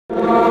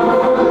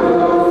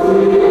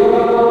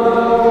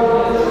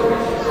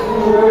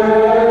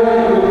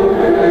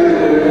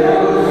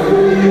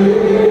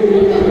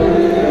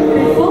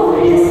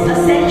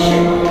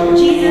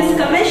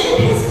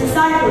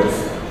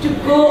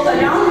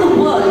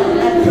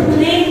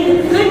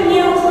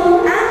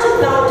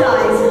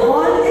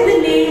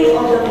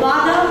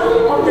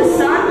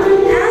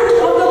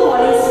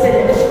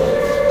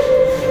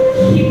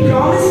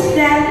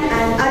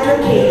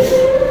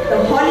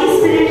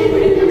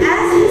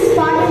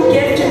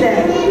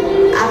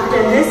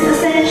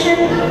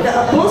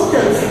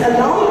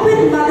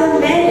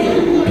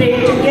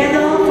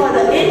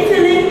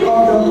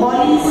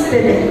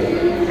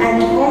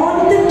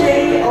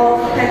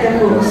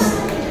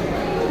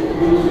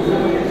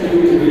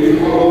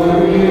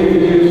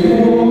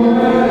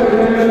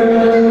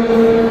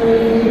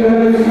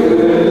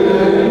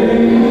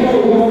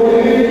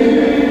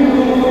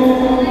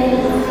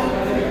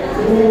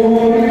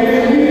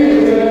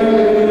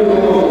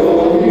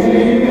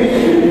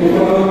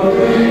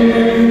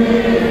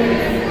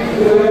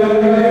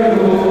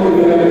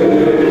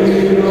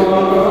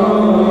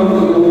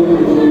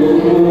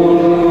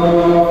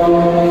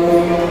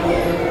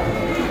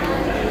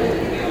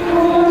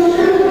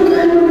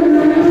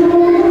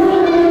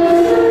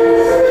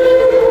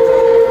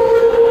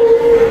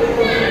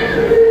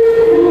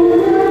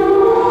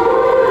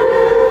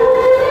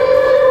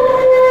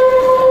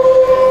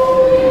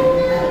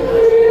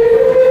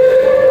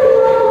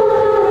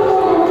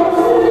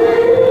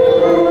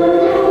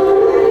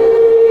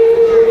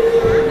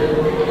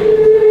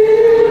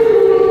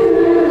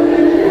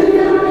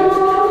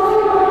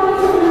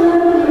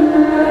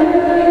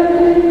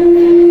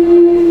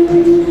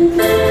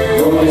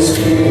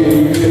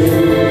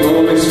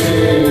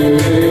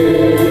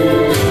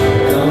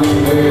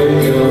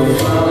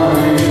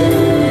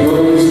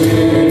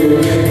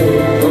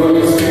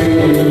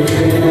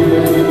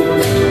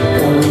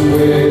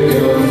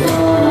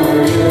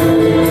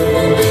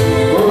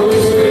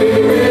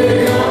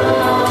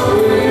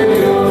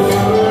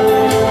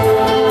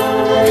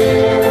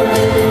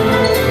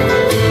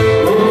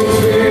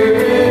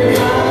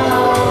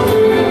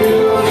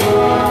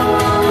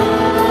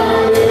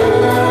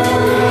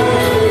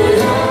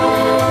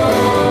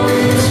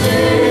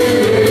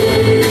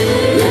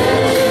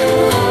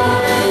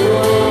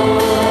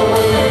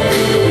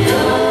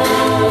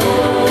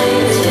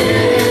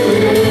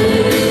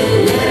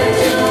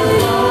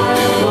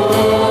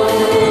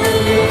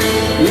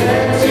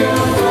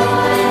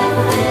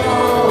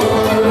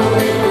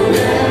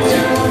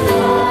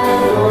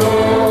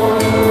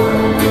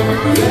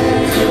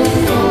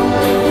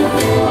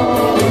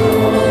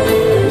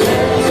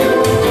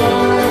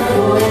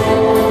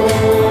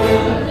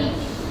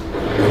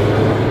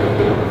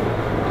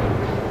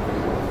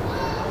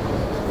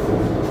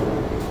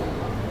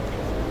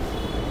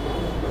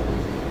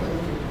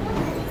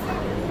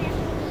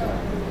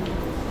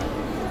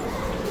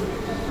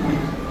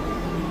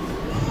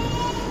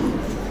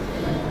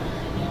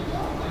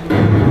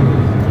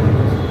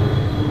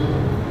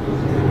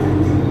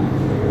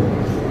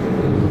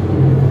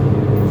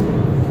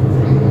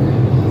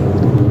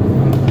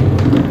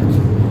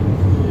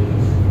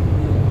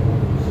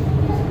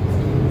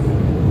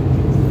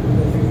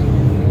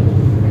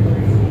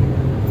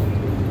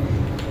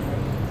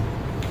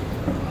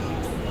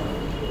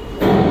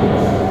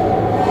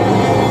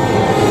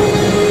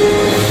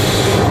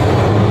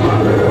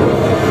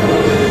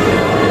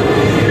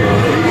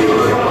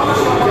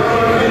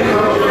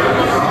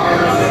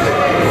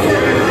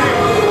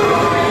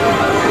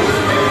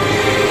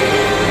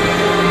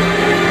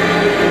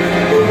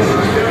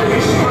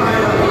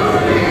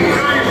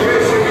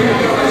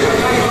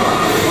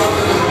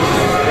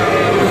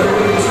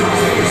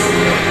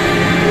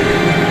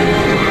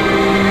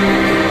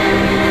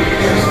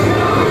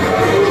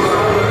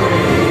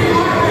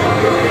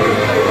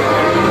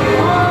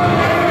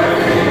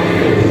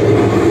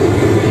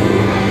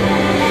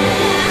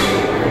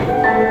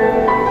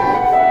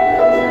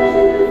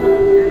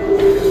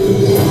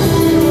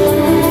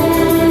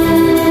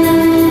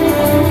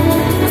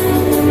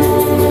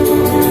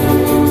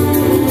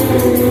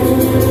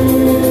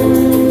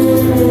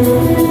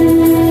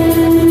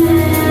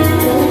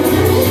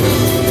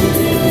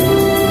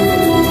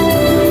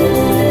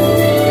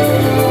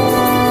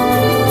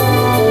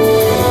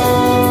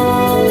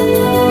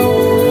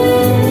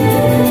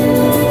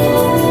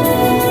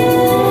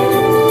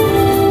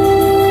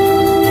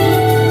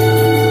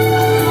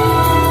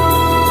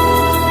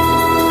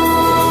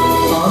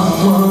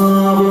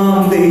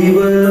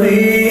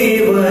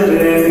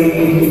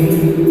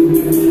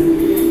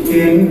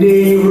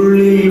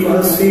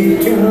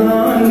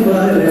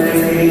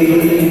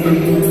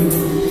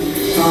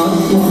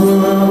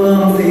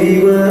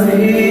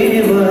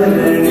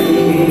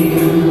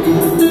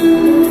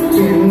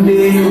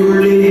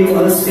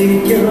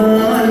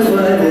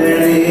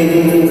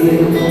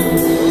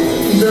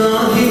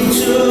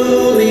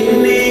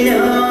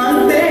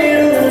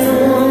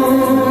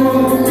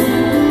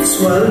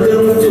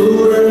സ്വർഗം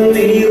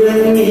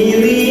തുറന്നിറങ്ങി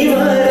നീ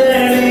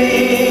വരണേ.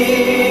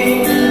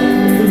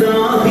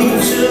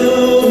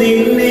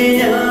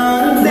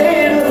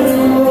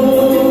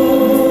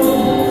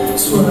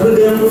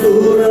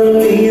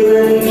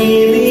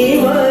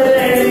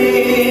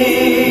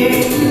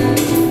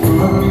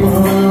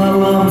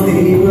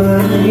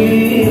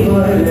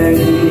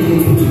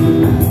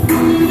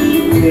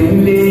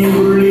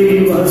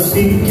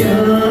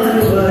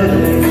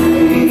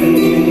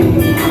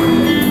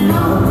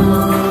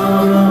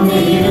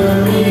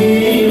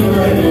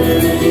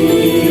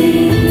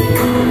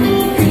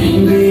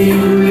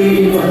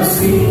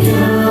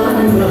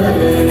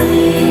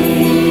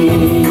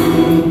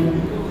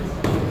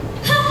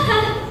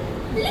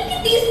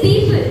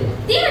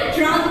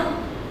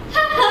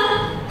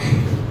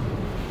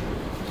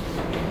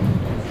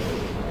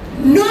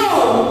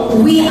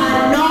 We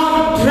are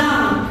not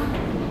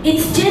drunk.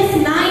 It's just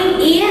 9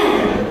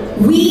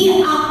 a.m.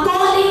 We are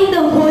calling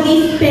the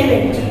Holy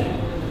Spirit.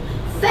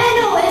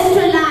 Fellow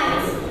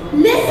Israelites,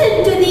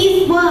 listen to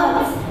these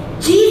words.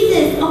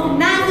 Jesus of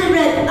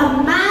Nazareth,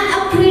 a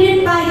man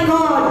created by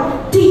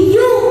God, to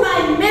you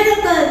by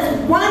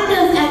miracles,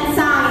 wonders and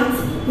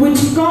signs,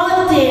 which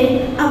God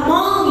did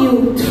among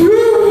you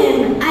through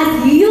him,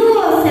 as you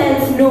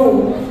yourselves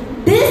know.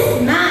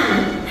 This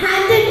man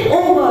handed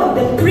over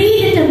the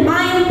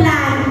predetermined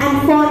plan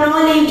and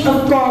foreknowledge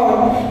of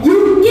God.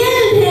 You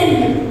killed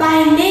him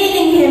by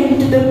nailing him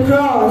to the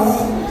cross.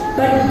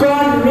 But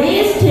God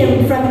raised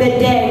him from the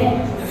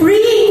dead,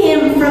 freeing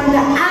him from the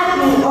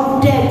agony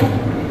of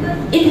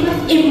death. It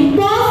was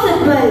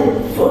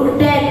impossible for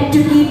death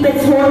to keep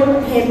its hold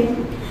on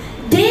him.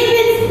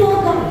 David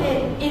spoke of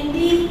him in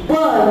these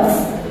words,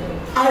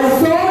 I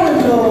saw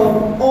the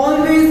Lord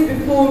always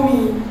before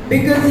me,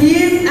 because he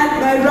is at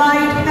my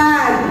right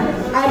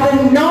hand. I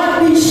will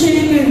not be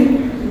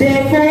shaken.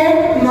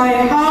 Therefore my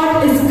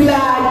heart is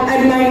glad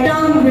and my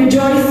tongue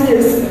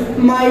rejoices.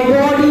 My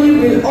body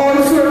will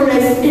also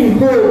rest in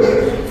hope.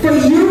 For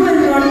you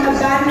will not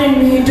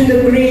abandon me to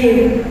the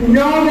grave,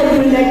 nor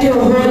will you let your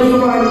Holy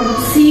One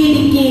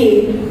see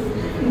decay.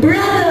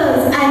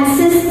 Brothers and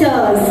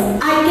sisters,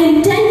 I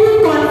can tell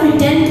you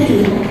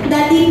confidently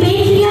that the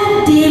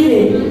patriarch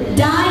David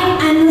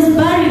died and was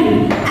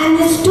buried, and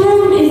his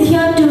tomb is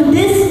here to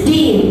this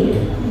day.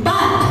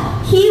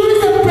 But he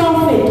was a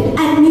prophet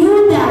and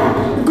knew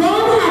that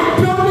God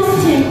had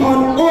promised him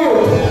on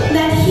oath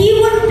that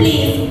he would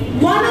place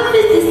one of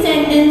his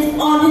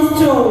descendants on his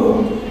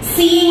throne.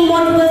 Seeing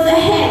what was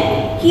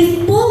ahead,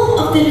 he spoke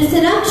of the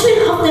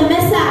resurrection of the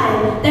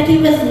Messiah, that he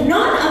was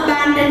not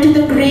abandoned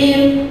to the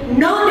grave,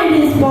 nor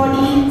did his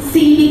body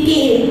see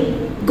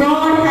decay.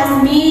 God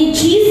has made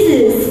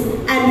Jesus,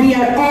 and we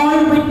are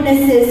all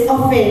witnesses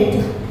of it.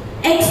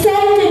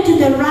 Exalted to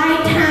the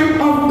right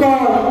hand of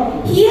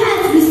God, he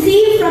has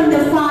received from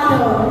the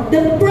Father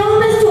the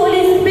promised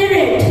Holy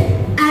Spirit,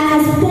 and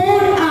has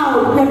poured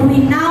out what we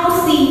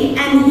now see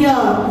and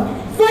hear.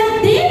 For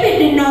David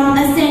did not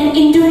ascend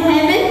into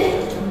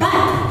heaven,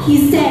 but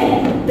he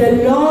said,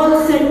 the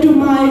Lord said to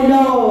my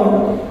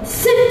Lord,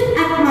 sit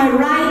at my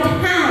right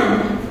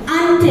hand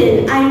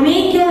until I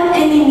make your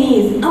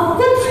enemies a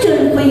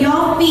footstool for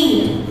your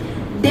feet.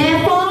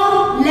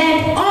 Therefore,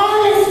 let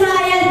all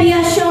Israel be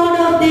assured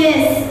of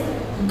this.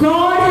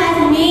 God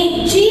has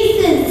made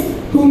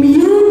Jesus, whom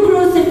you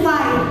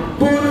crucified,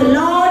 both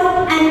Lord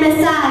and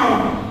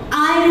Messiah.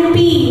 I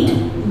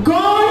repeat,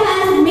 God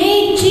has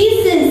made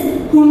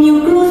Jesus, whom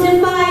you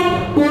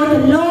crucified,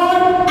 both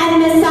Lord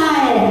and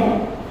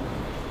Messiah.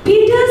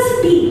 Peter's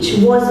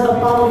speech was a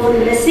powerful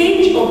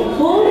message of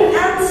hope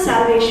and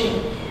salvation,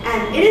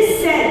 and it is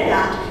said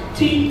that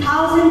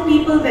 3,000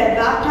 people were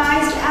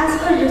baptized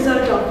as a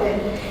result of it.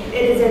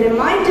 It is a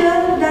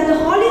reminder that the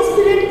Holy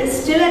Spirit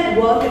is still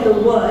at work in the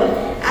world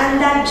and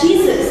that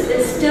Jesus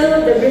is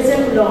still the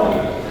risen Lord.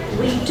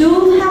 We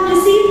too have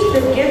received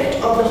the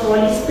gift of the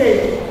Holy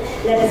Spirit.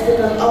 Let us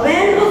become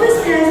aware of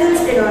His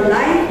presence in our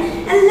life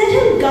and let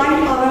Him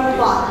guide our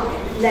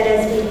path. Let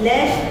us be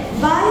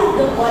led by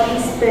the Holy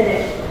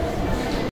Spirit.